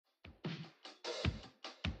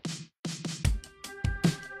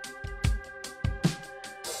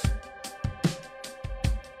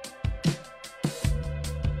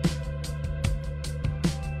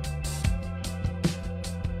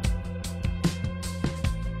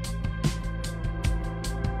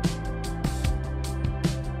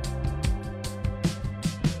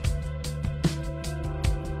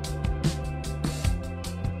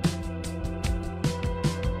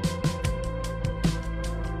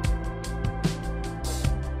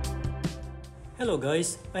Hello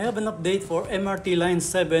guys, I have an update for MRT Line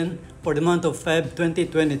 7 for the month of Feb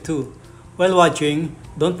 2022. While watching,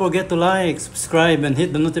 don't forget to like, subscribe, and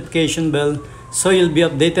hit the notification bell so you'll be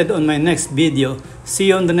updated on my next video. See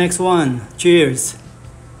you on the next one. Cheers!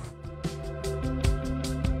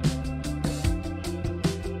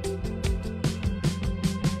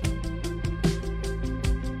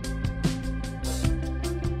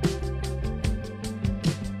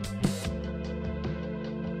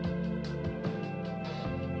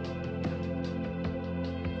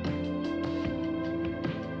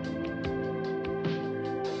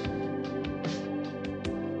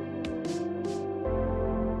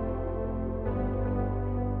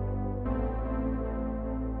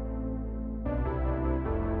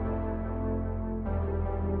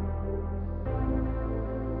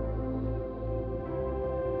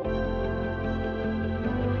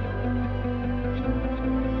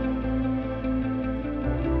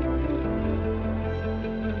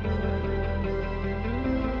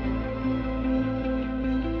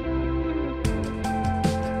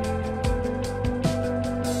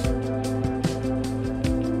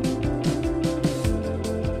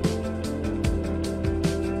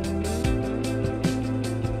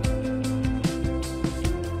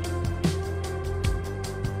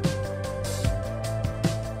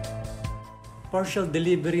 Partial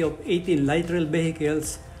delivery of 18 light rail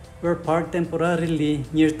vehicles were parked temporarily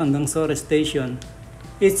near Tangangsore Station.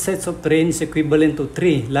 Each set of train is equivalent to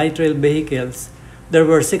 3 light rail vehicles. There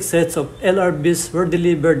were 6 sets of LRVs were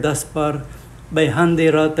delivered thus far by Hyundai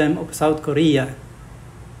Rotem of South Korea.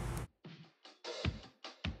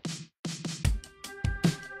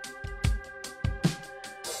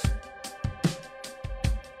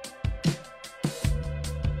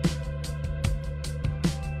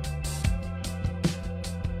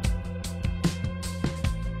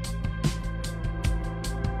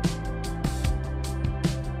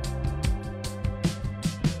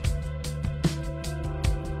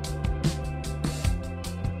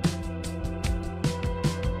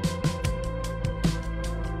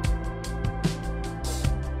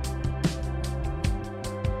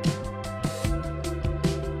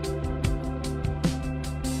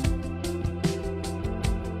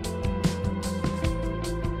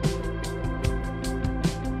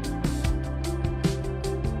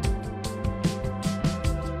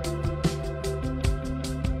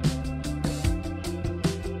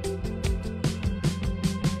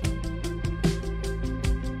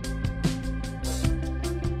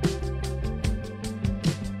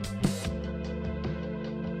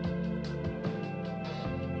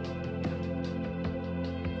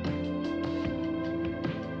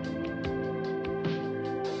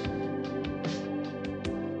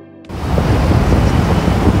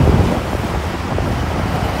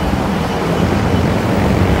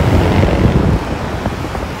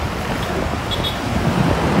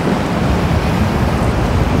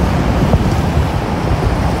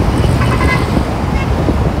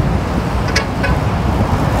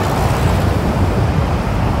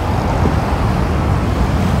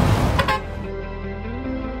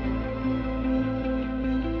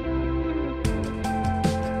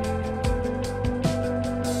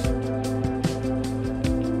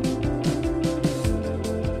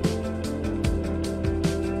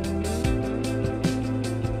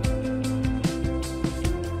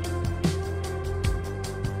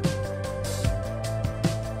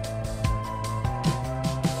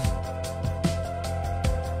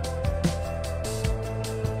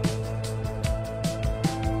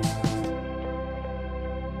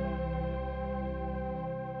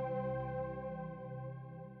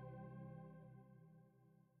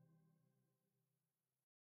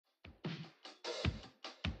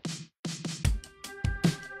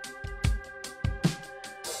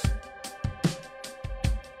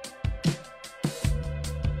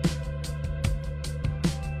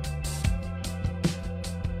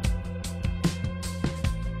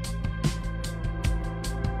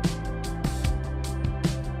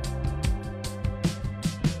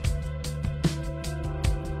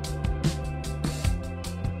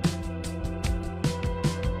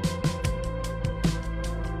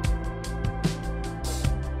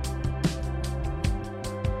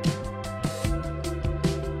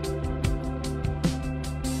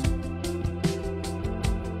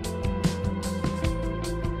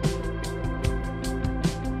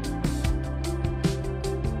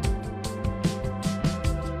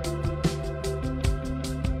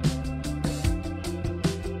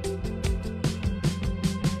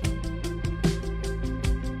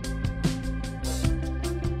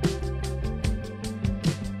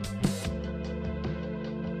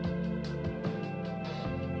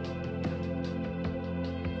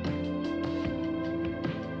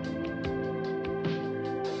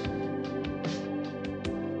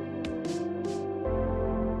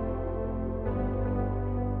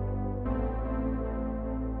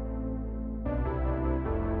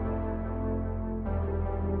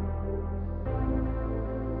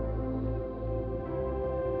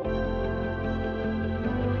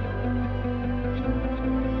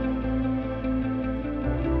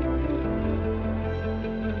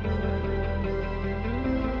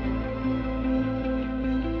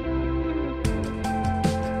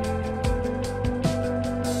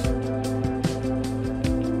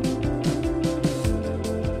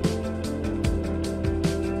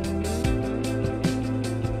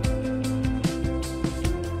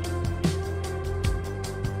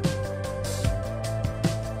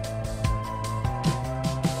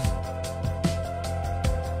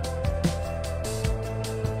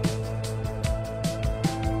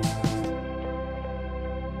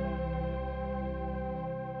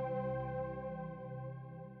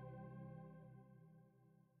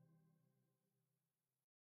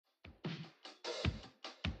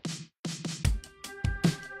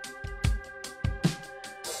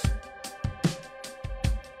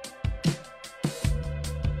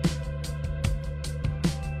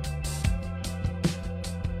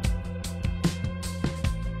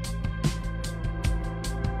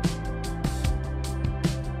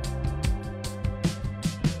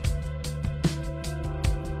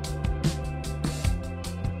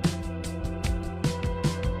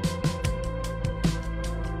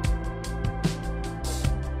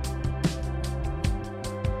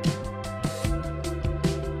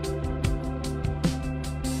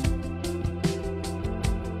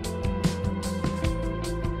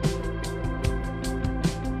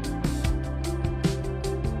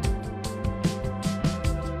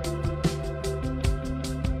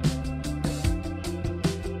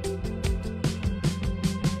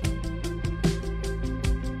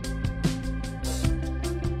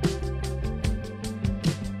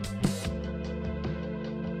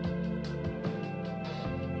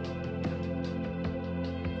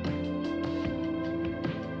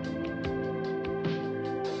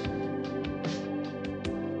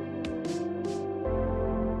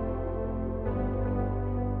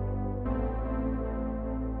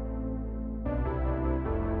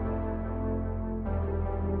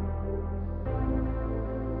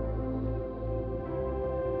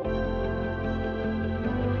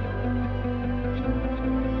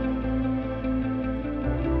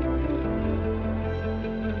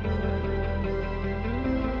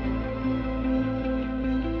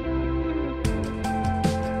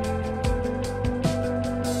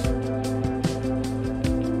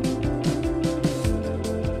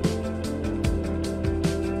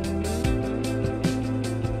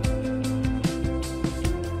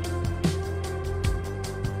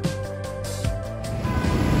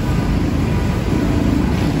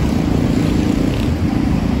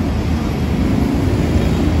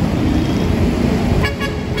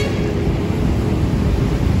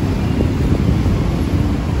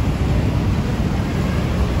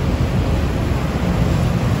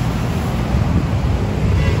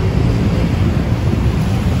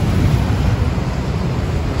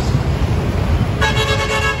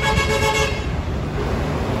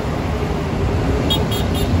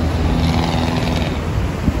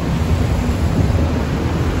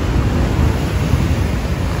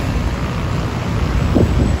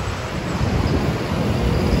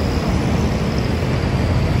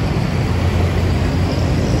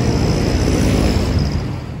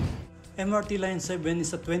 MRT Line 7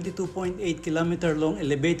 is a 22.8 kilometer long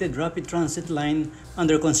elevated rapid transit line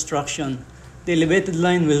under construction. The elevated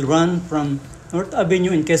line will run from North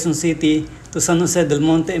Avenue in Quezon City to San Jose Del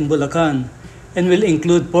Monte in Bulacan and will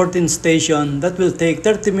include 14 stations that will take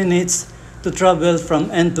 30 minutes to travel from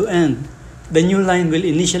end to end. The new line will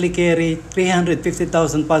initially carry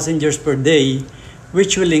 350,000 passengers per day,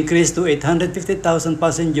 which will increase to 850,000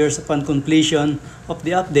 passengers upon completion of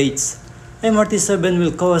the updates. MRT 7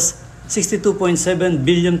 will cost 62.7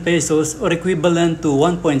 billion pesos or equivalent to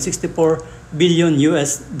 1.64 billion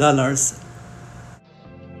US dollars.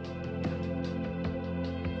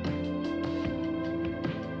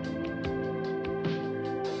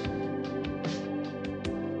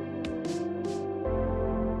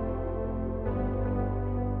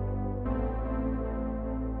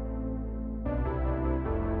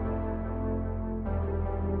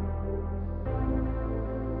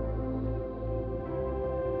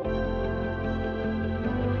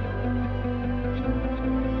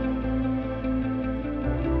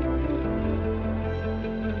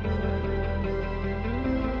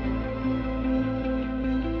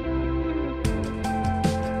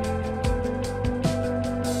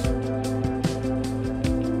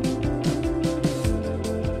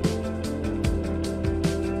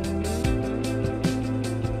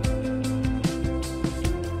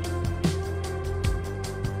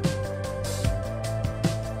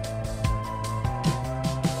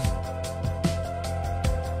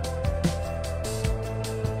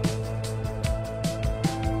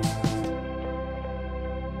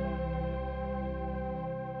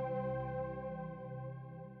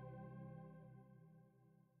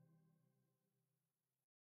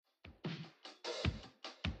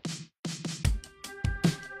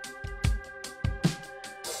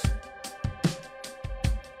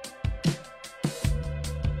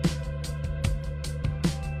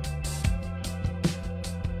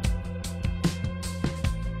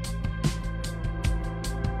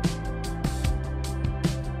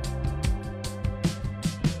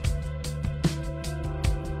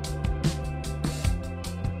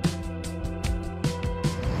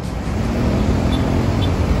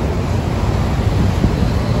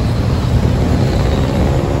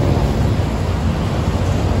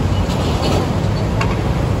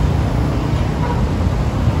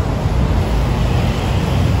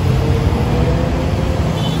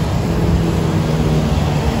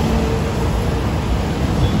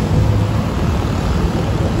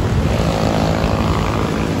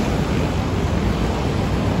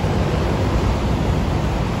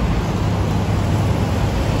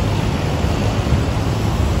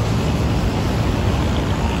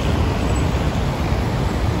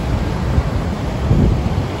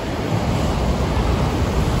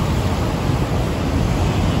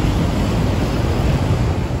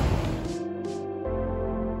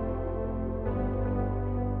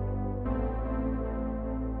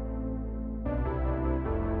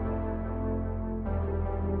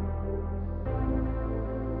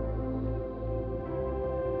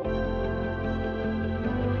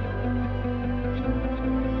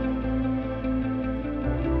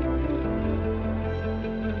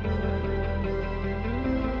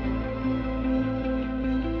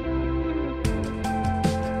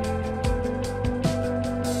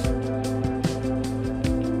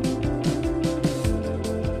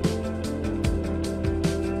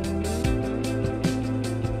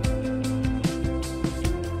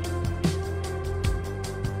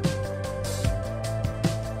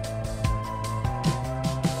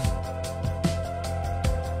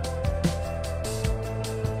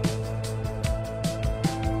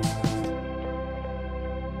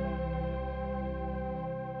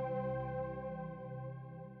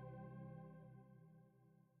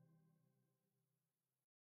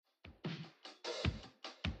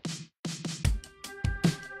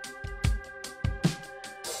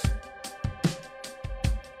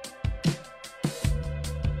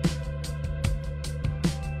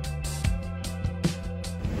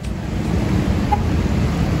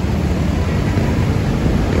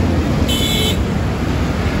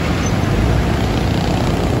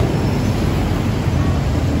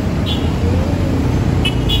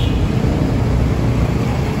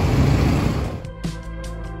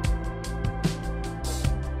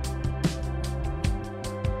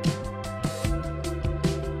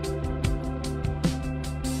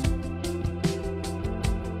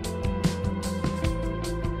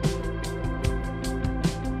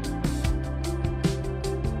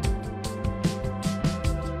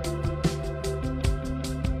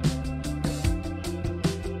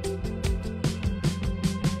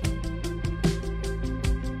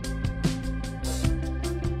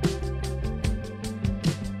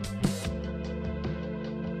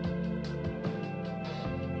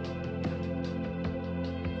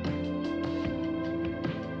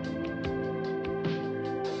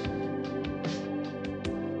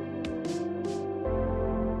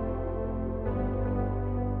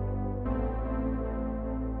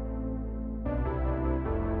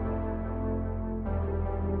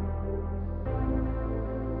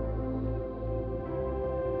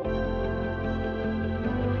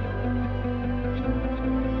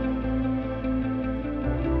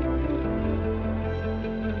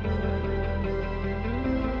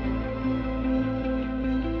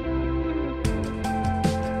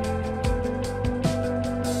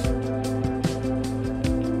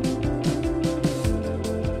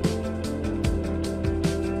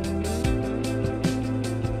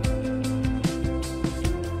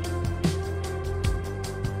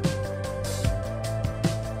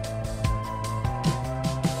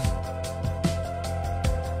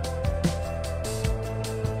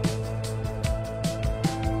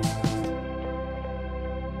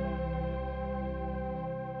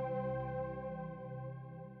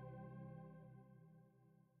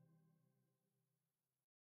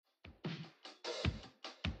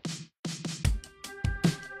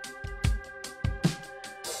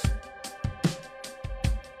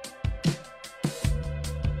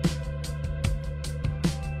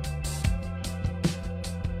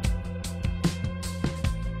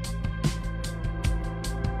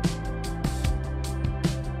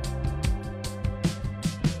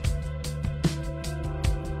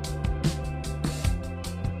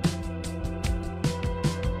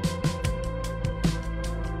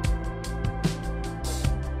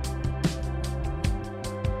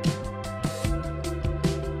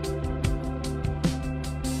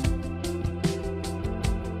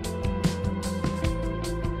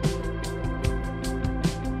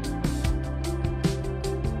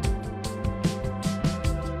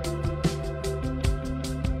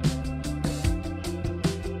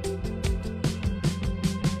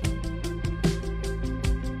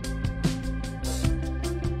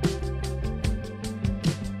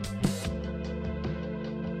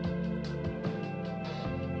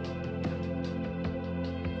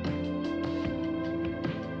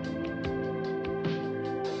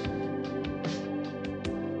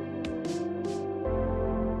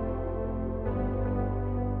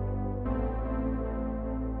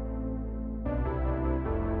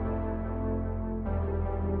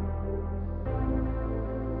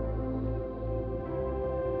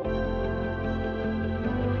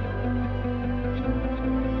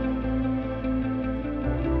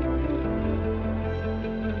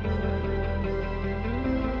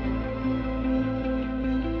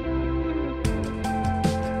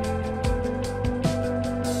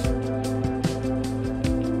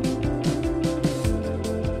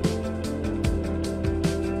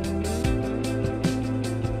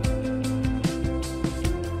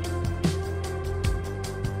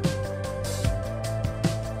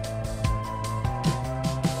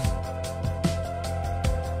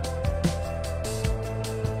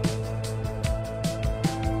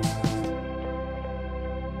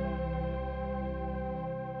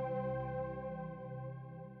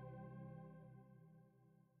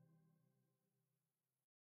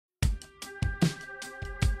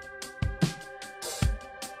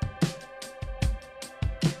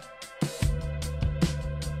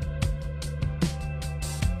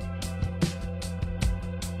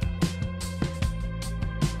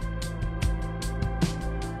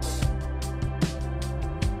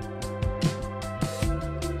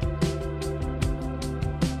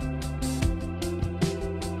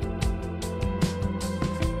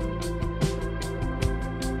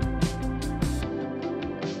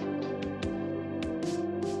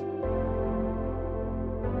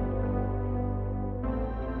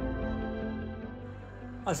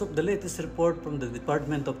 As of the latest report from the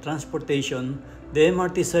Department of Transportation, the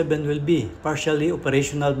MRT 7 will be partially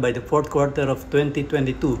operational by the fourth quarter of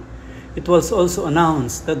 2022. It was also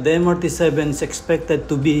announced that the MRT 7 is expected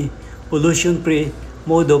to be pollution-free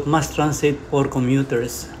mode of mass transit for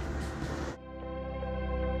commuters.